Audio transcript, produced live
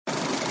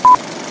Hi,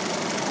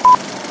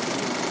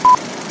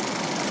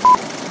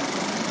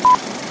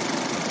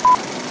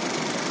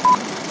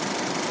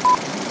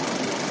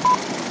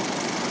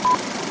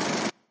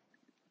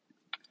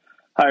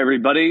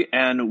 everybody,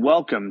 and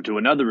welcome to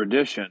another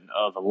edition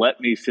of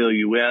Let Me Fill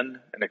You In,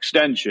 an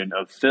extension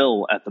of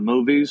Phil at the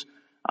Movies.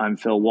 I'm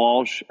Phil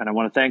Walsh, and I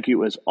want to thank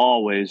you, as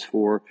always,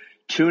 for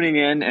tuning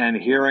in and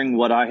hearing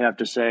what I have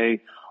to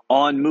say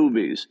on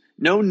movies.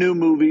 No new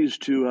movies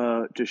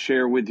to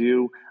share with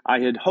you. I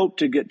had hoped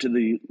to get to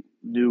the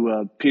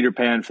new Peter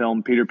Pan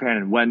film, Peter Pan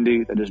and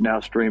Wendy, that is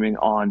now streaming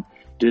on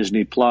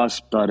Disney+,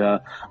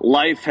 but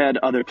life had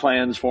other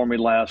plans for me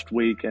last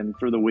week and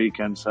through the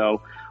weekend,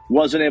 so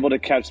wasn't able to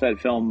catch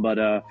that film, but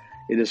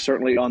it is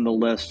certainly on the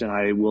list, and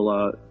I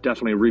will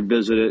definitely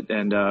revisit it.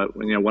 And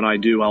when I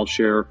do, I'll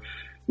share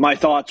my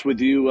thoughts with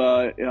you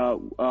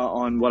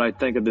on what I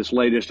think of this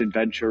latest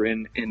adventure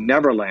in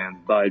Neverland.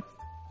 But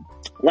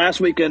last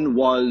weekend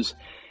was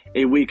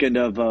a weekend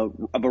of a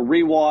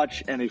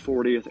rewatch and a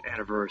 40th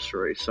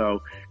anniversary,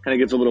 so kind of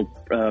gives a little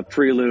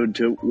prelude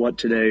to what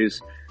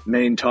today's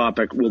main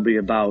topic will be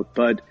about.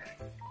 But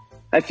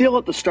I feel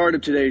at the start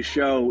of today's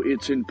show,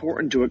 it's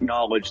important to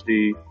acknowledge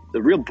the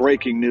real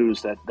breaking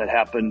news that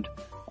happened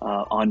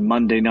on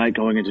Monday night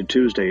going into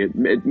Tuesday.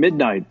 At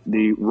midnight,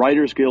 the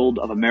Writers Guild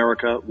of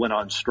America went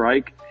on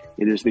strike.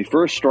 It is the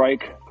first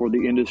strike for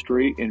the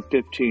industry in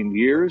 15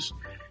 years.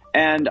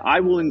 And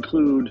I will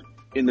include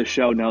in the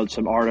show notes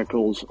some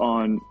articles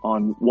on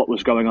what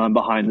was going on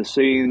behind the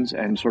scenes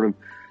and sort of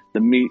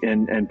the meat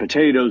and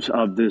potatoes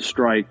of this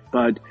strike.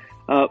 But,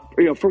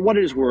 for what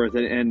it is worth,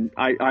 and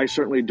I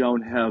certainly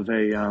don't have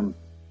a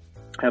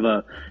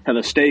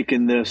stake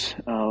in this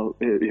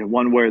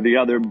one way or the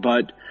other,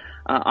 but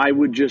I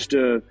would just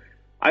draw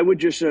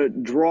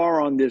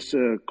on this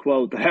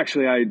quote that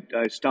actually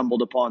I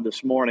stumbled upon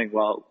this morning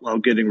while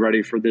getting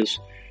ready for this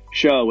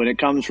show, and it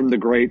comes from the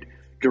great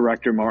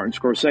director Martin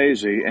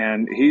Scorsese,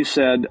 and he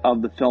said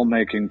of the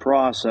filmmaking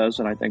process,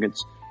 and I think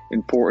it's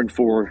important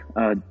for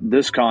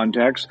this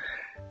context,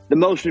 the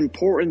most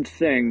important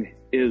thing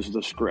is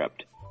the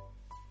script.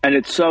 And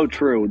it's so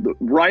true. The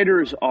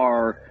writers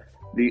are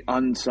the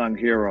unsung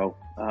hero,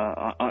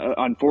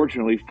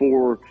 unfortunately,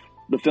 for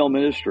the film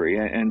industry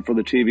and for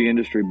the TV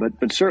industry,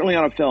 but certainly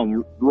on a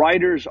film,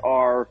 writers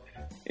are,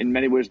 in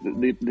many ways,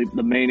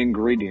 the main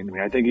ingredient. I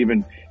mean, I think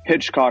even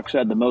Hitchcock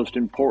said the most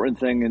important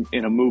thing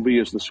in a movie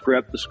is the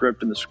script,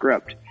 and the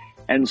script.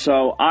 And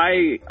so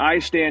I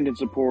stand in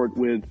support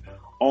with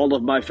all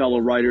of my fellow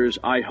writers.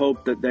 I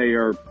hope that they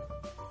are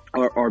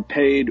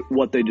paid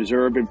what they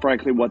deserve, and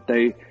frankly, what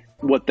they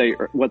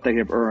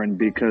have earned,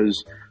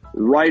 because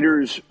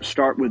writers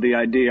start with the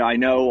idea. I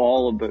know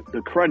all of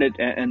the credit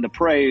and the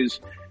praise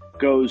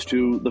goes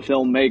to the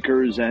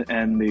filmmakers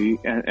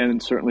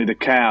and certainly the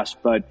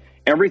cast, but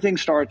everything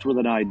starts with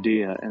an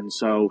idea. And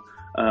so,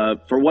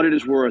 for what it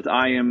is worth,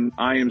 I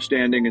am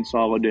standing in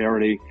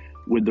solidarity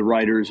with the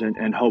writers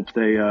and hope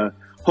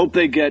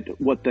they get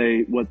what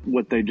they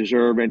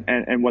deserve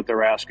and what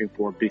they're asking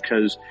for,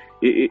 because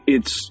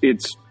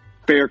it's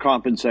fair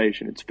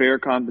compensation. It's fair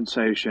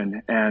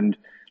compensation, and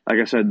like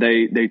I said,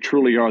 they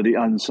truly are the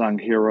unsung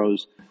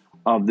heroes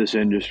of this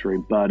industry.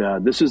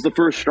 But this is the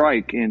first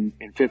strike in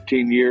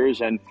 15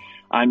 years, and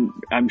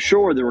I'm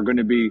sure there are going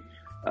to be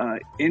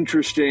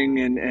interesting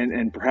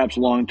and perhaps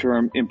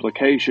long-term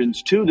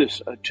implications to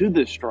this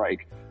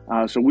strike.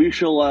 So we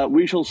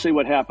shall see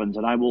what happens,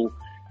 and I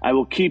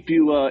will keep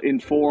you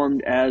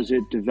informed as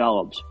it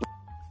develops.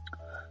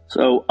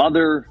 So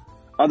other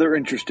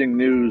interesting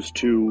news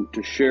to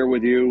share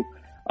with you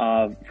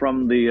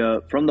from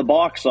the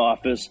box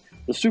office.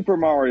 The Super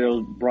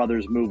Mario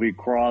Brothers movie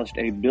crossed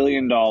 $1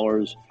 billion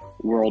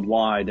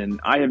worldwide, and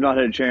I have not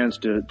had a chance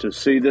to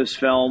see this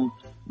film,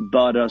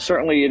 but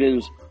certainly it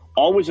is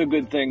always a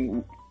good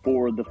thing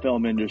for the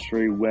film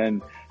industry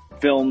when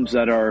films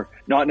that are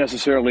not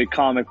necessarily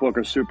comic book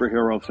or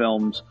superhero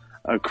films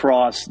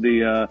cross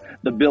the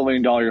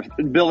billion dollar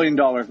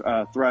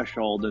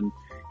threshold. And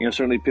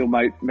certainly people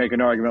might make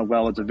an argument,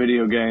 well, it's a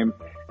video game,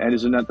 and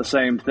isn't that the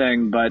same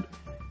thing? But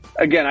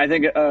again, I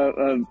think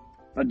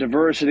a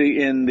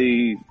diversity in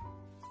the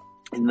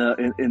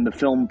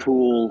film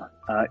pool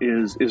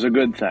is a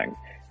good thing,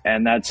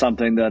 and that's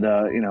something that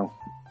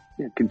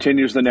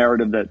continues the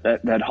narrative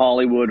that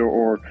Hollywood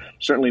or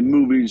certainly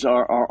movies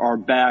are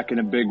back in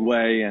a big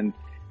way,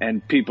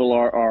 and people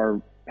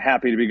are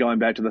happy to be going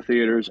back to the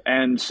theaters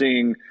and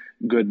seeing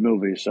good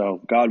movies.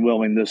 So God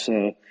willing, this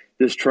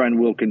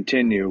trend will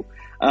continue.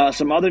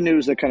 Some other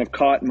news that kind of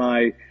caught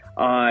my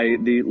eye: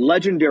 the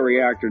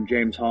legendary actor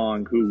James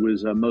Hong, who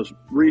was most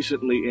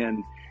recently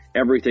in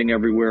Everything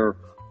Everywhere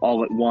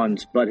All at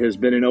Once, but has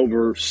been in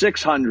over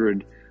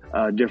 600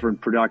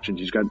 different productions.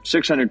 He's got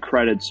 600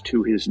 credits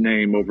to his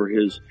name over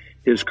his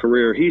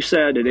career. He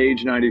said at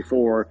age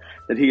 94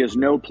 that he has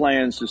no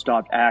plans to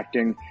stop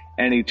acting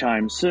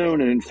anytime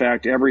soon. And in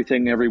fact,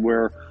 Everything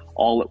Everywhere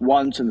All at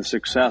Once and the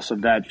success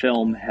of that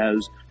film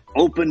has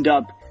opened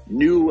up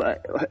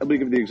let me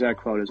give the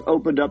exact quote, has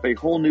opened up a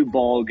whole new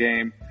ball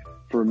game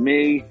for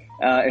me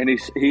And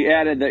he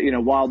added that,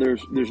 while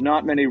there's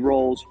not many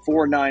roles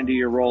for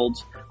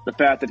 90-year-olds, the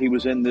fact that he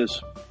was in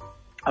this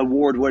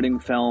award-winning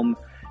film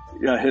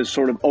has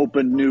sort of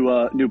opened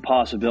new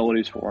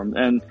possibilities for him.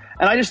 And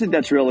I just think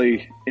that's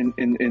really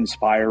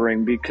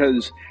inspiring,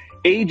 because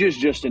age is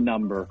just a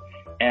number.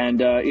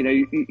 And,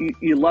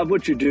 you love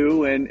what you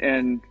do,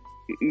 and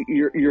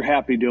you're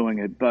happy doing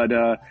it. But,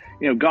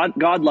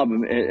 God love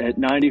him. At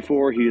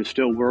 94, he is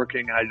still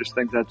working. And I just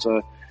think that's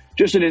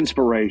just an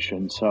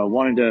inspiration. So I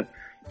wanted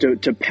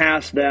to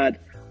pass that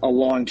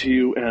along to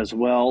you as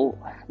well.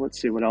 Let's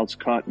see what else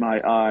caught my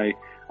eye.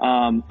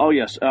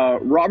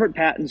 Robert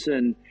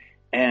Pattinson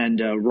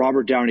and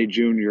Robert Downey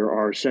Jr.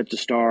 are set to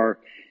star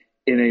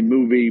in a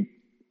movie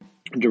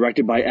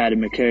directed by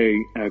Adam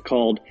McKay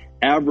called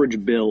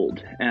Average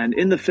Build. And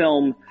in the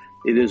film,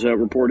 it is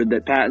reported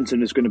that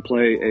Pattinson is going to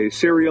play a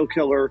serial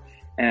killer,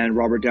 and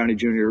Robert Downey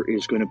Jr.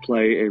 is going to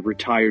play a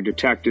retired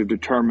detective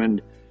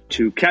determined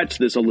to catch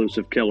this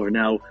elusive killer.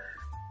 Now,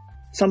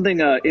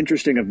 something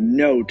interesting of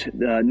note,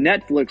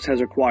 Netflix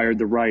has acquired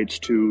the rights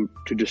to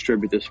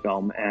distribute this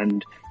film,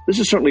 and this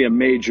is certainly a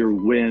major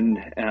win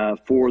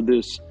for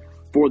this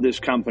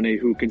company,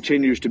 who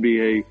continues to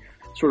be a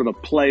sort of a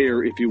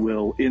player, if you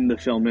will, in the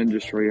film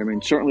industry. I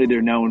mean, certainly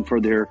they're known for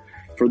their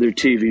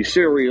TV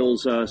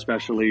serials,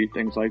 especially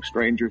things like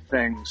Stranger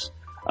Things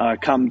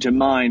come to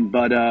mind.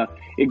 But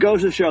it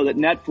goes to show that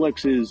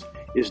Netflix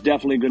is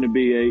definitely going to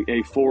be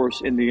a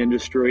force in the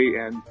industry,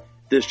 and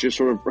this just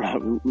sort of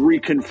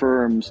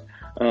reconfirms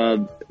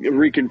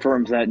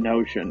that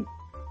notion.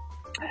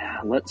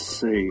 Let's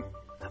see.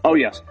 Oh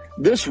yes,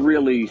 this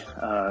really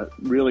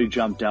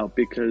jumped out,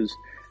 because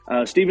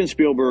Steven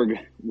Spielberg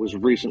was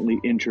recently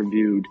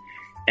interviewed,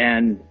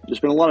 and there's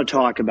been a lot of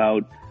talk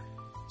about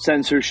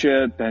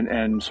censorship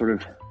and sort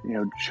of,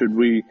 should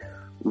we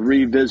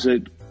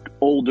revisit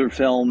older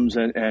films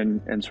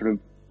and sort of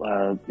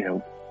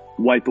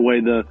wipe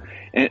away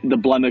the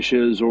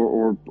blemishes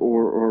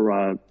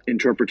or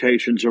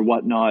interpretations or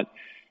whatnot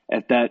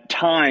at that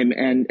time.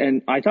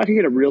 And I thought he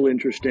had a real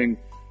interesting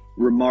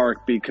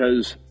remark,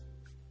 because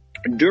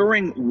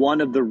during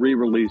one of the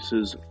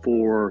re-releases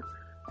for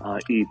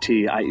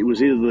E.T., it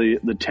was either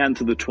the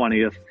 10th or the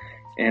 20th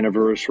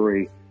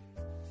anniversary,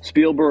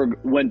 Spielberg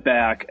went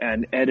back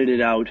and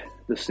edited out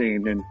the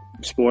scene. And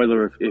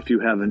spoiler if you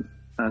haven't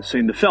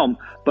seen the film,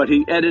 but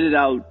he edited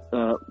out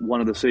one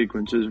of the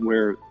sequences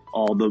where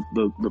all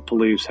the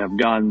police have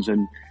guns,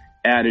 and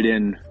added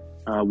in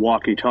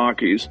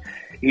walkie-talkies.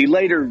 He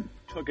later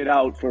took it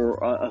out for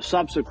a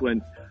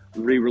subsequent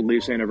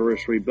re-release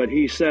anniversary, but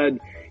he said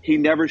he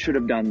never should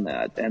have done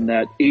that, and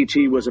that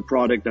E.T. was a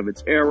product of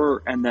its era,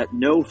 and that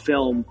no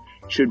film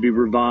should be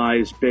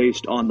revised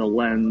based on the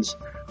lens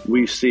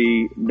we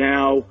see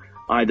now,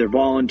 either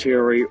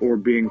voluntary or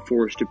being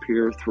forced to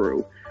peer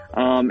through.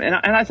 And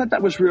I thought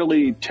that was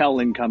really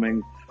telling,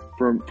 coming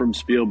from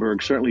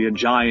Spielberg, certainly a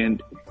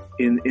giant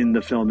in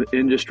the film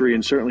industry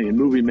and certainly in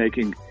movie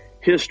making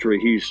history.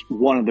 He's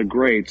one of the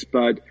greats,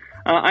 but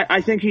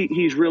I think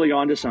he's really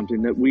onto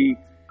something, that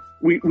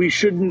we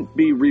shouldn't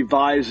be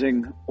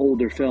revising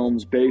older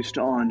films based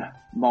on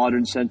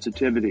modern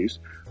sensitivities.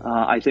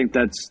 I think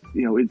that's,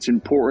 it's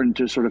important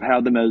to sort of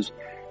have them as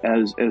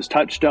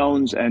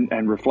touchstones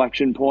and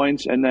reflection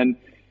points. And then,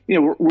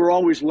 we're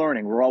always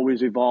learning, we're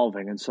always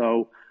evolving. And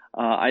so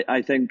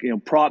I think,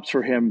 props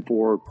for him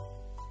for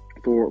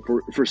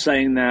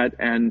saying that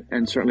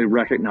and certainly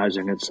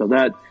recognizing it. So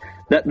that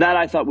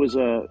I thought was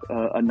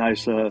a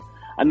nice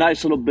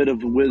little bit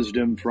of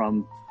wisdom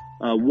from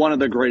one of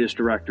the greatest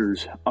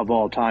directors of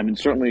all time, and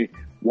certainly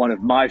one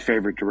of my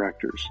favorite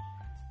directors.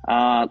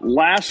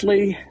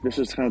 Lastly, this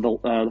is kind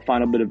of the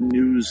final bit of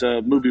news,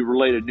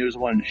 movie-related news I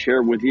wanted to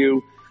share with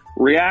you.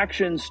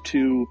 Reactions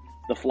to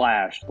The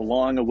Flash, the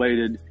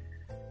long-awaited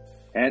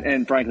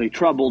and frankly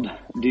troubled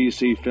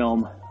DC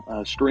film,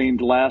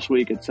 screened last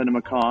week at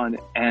CinemaCon,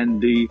 and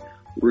the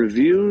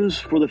reviews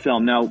for the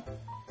film. Now,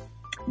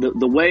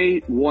 the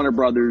way Warner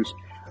Brothers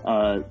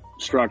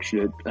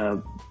structured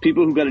it,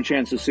 people who got a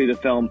chance to see the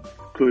film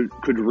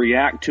could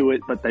react to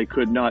it, but they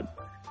could not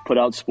put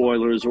out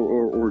spoilers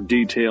or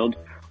detailed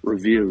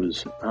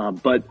reviews.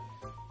 But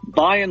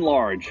by and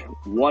large,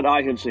 what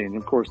I have seen,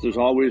 of course, there's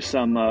always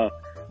some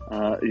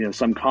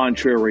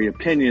contrary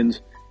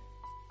opinions.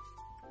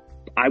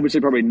 I would say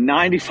probably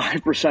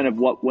 95% of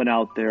what went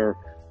out there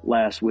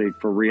last week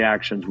for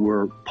reactions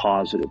were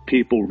positive.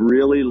 People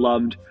really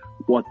loved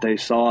what they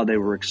saw. They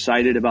were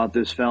excited about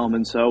this film.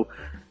 And so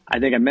I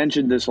think I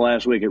mentioned this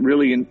last week.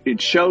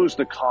 It shows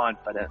the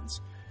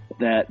confidence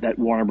that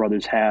Warner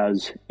Brothers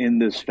has in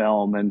this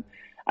film. And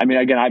I mean,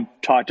 again,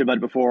 I've talked about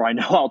it before. I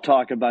know I'll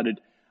talk about it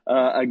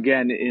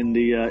again in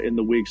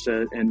the weeks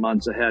and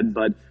months ahead,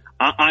 but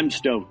I'm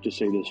stoked to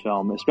see this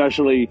film,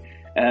 especially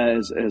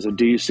as a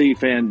DC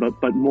fan,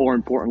 but more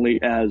importantly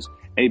as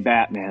a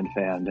Batman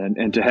fan,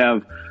 and to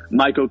have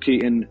Michael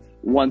Keaton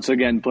once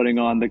again putting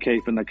on the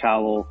cape and the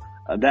cowl,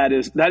 that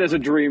is a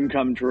dream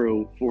come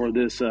true for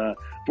this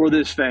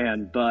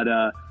fan. But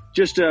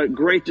just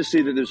great to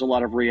see that there's a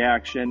lot of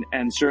reaction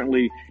and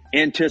certainly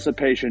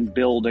anticipation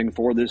building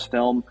for this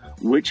film,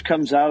 which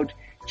comes out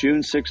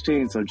June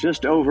 16th, so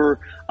just over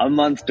a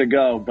month to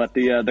go. But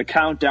the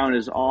countdown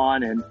is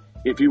on, and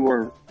if you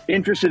were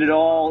interested at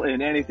all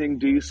in anything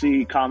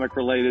DC comic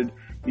related,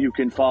 you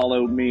can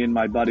follow me and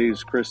my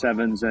buddies Chris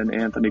Evans and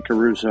Anthony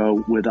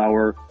Caruso with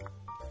our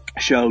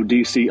show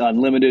DC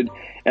Unlimited.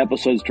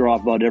 Episodes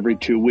drop about every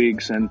 2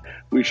 weeks, and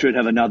we should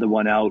have another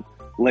one out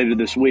later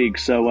this week.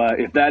 So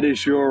if that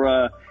is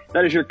your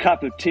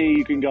cup of tea,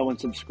 you can go and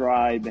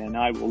subscribe, and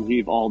I will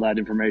leave all that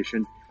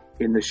information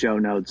in the show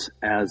notes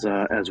as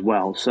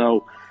well.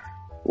 So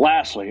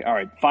lastly, all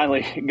right,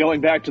 finally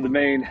going back to the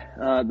main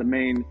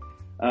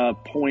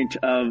point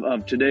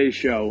of today's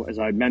show, as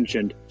I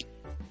mentioned,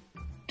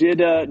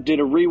 did a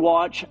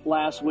rewatch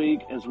last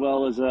week, as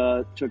well as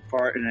took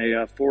part in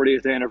a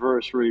 40th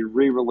anniversary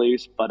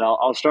re-release. But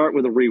I'll start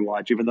with a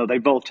rewatch, even though they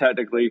both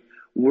technically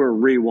were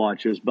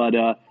rewatches. But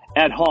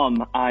at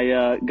home,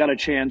 I got a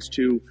chance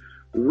to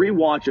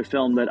rewatch a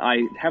film that I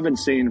haven't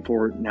seen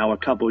for now a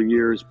couple of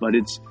years, but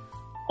it's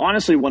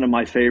honestly one of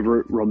my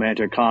favorite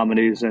romantic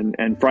comedies,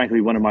 and frankly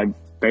one of my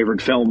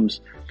favorite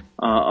films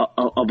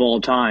of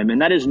all time,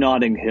 and that is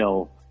Notting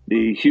Hill,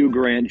 the Hugh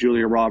Grant,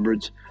 Julia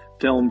Roberts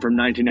film from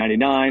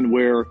 1999,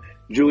 where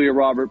Julia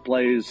Roberts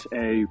plays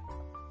a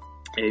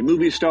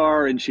movie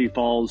star, and she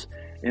falls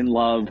in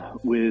love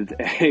with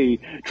a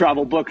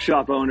travel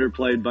bookshop owner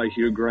played by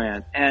Hugh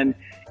Grant. And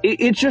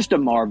it's just a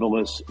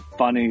marvelous,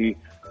 funny,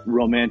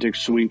 romantic,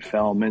 sweet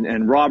film.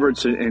 And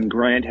Roberts and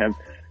Grant have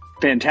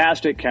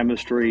fantastic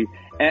chemistry.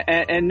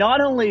 And not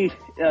only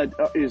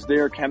is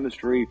their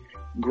chemistry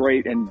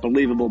great and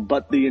believable,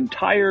 but the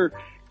entire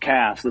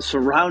cast, the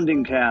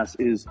surrounding cast,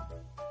 is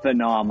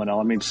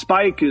phenomenal. I mean,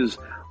 Spike is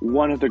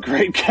one of the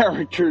great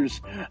characters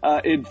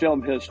in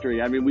film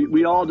history. I mean,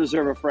 we all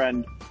deserve a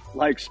friend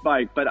like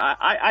Spike, but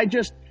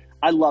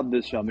I love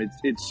this film.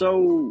 It's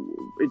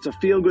a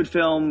feel-good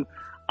film.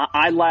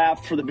 I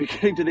laughed from the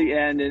beginning to the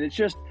end, and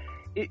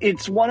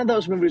it's one of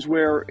those movies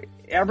where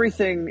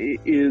everything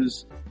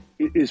is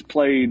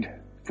played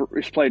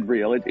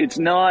real. It's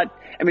not,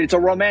 I mean, it's a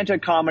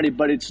romantic comedy,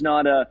 but it's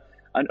not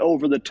an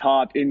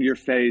over-the-top,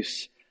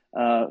 in-your-face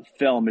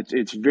film.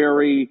 It's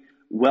very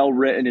well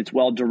written, it's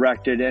well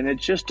directed, and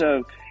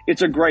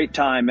it's a great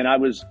time. And I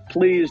was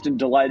pleased and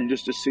delighted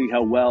just to see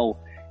how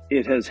well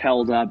it has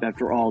held up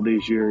after all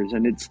these years.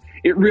 And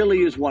it really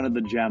is one of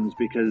the gems,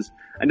 because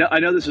I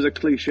know this is a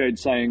cliched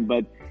saying,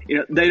 but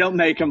they don't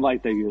make them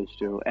like they used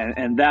to,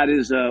 and that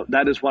is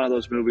one of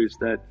those movies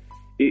that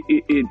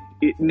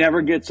it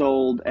never gets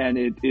old, and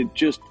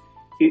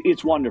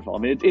it's wonderful. I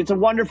mean, it's a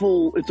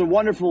wonderful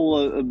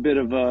bit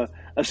of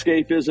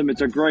escapism.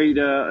 It's a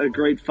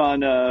great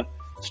fun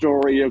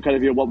story.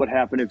 Kind of what would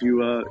happen if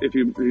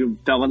you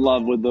fell in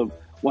love with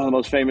one of the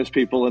most famous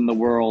people in the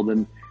world.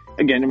 And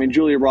again, I mean,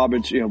 Julia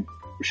Roberts,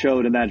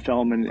 showed in that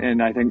film,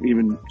 and I think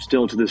even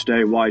still to this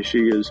day, why she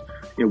is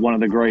one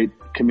of the great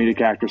comedic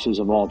actresses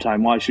of all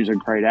time, why she's a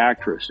great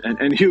actress.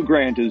 And Hugh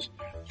Grant is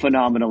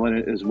phenomenal in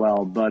it as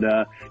well. But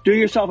do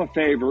yourself a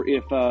favor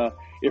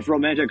if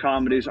romantic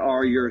comedies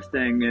are your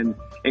thing,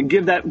 and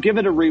give it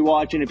a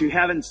rewatch. And if you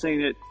haven't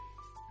seen it,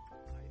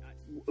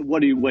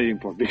 what are you waiting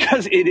for?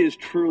 Because it is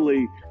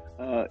truly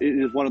it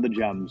is one of the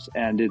gems.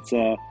 And it's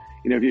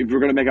if you're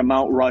going to make a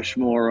Mount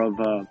Rushmore of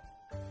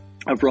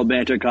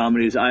romantic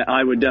comedies,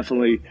 I would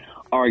definitely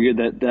argue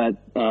that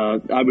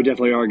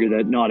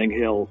Notting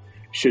Hill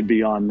should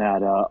be on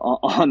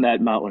that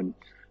mountain.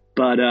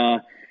 But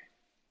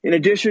in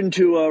addition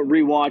to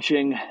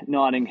rewatching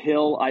Notting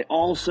Hill, I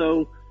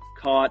also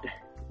caught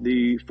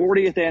the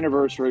 40th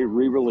anniversary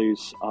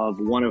re-release of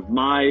one of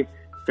my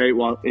favorite.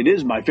 Well, it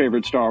is my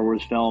favorite Star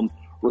Wars film,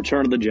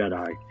 Return of the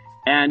Jedi,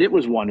 and it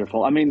was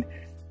wonderful. I mean,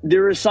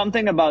 there is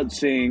something about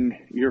seeing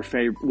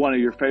one of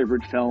your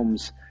favorite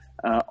films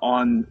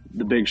on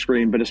the big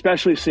screen, but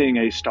especially seeing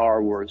a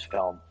Star Wars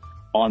film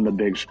on the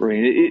big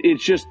screen.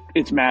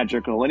 It's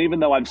magical. And even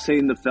though I've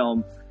seen the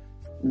film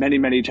many,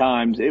 many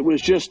times, it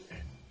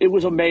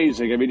was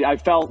amazing. I mean, I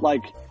felt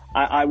like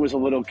I was a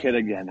little kid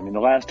again. I mean, the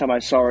last time I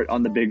saw it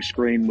on the big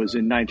screen was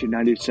in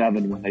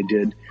 1997 when they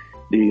did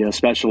the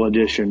special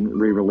edition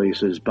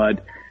re-releases.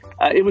 But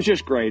it was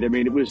just great. I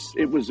mean, it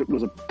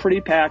was a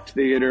pretty packed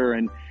theater,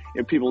 and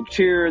people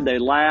cheered, they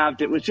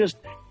laughed. It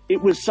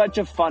was such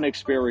a fun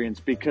experience,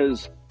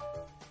 because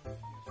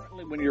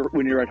certainly when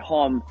you're at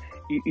home,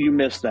 you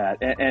miss that.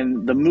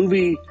 And the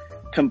movie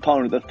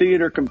component, the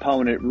theater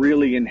component,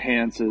 really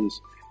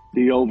enhances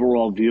the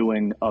overall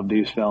viewing of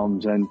these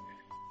films. And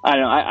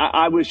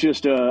I was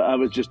just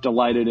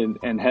delighted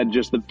and had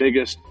just the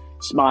biggest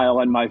smile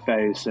on my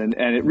face, and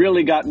it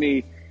really got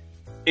me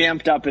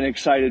amped up and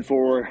excited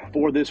for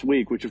this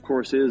week, which of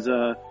course is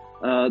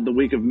the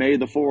week of May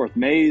the 4th.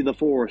 May the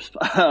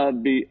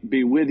 4th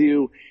be with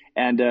you.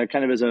 And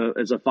kind of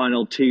as a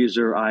final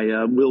teaser,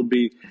 I will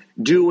be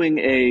doing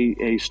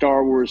a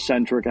Star Wars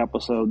centric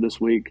episode this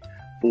week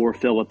for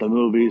Phil at the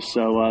Movies.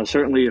 So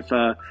certainly, if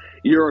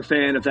you're a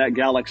fan of that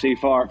galaxy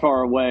far,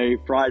 far away,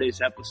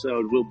 Friday's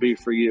episode will be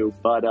for you.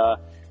 But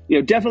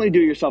definitely do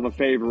yourself a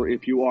favor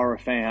if you are a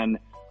fan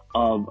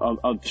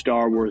of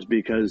Star Wars,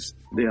 because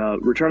the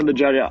Return of the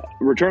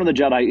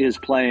Jedi is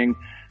playing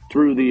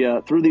through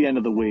the end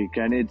of the week,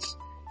 and it's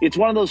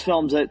one of those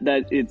films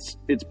that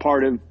it's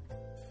part of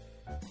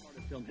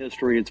film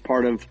history. It's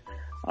part of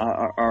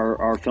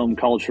our film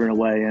culture in a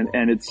way,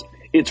 and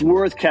it's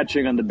worth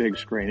catching on the big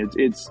screen.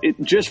 It's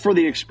just for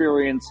the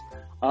experience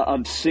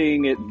of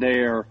seeing it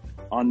there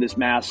on this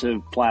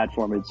massive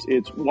platform.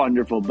 It's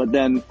wonderful. But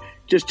then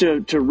just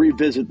to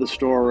revisit the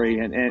story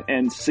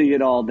and see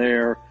it all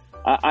there.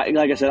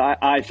 Like I said,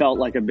 I felt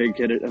like a big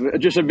kid,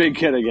 just a big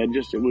kid again.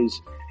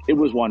 It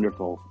was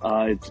wonderful.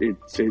 It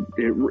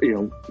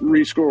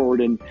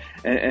rescored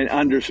and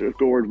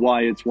underscored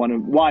why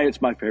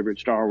it's my favorite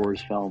Star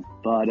Wars film.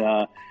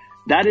 But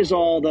that is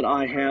all that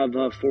I have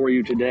for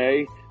you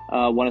today.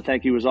 I want to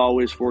thank you as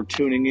always for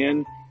tuning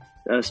in.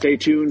 Stay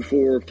tuned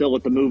for Phil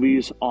at the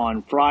Movies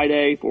on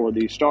Friday for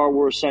the Star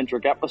Wars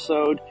centric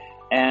episode,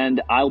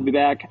 and I'll be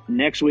back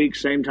next week,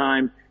 same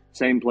time,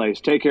 same place.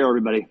 Take care,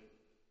 everybody.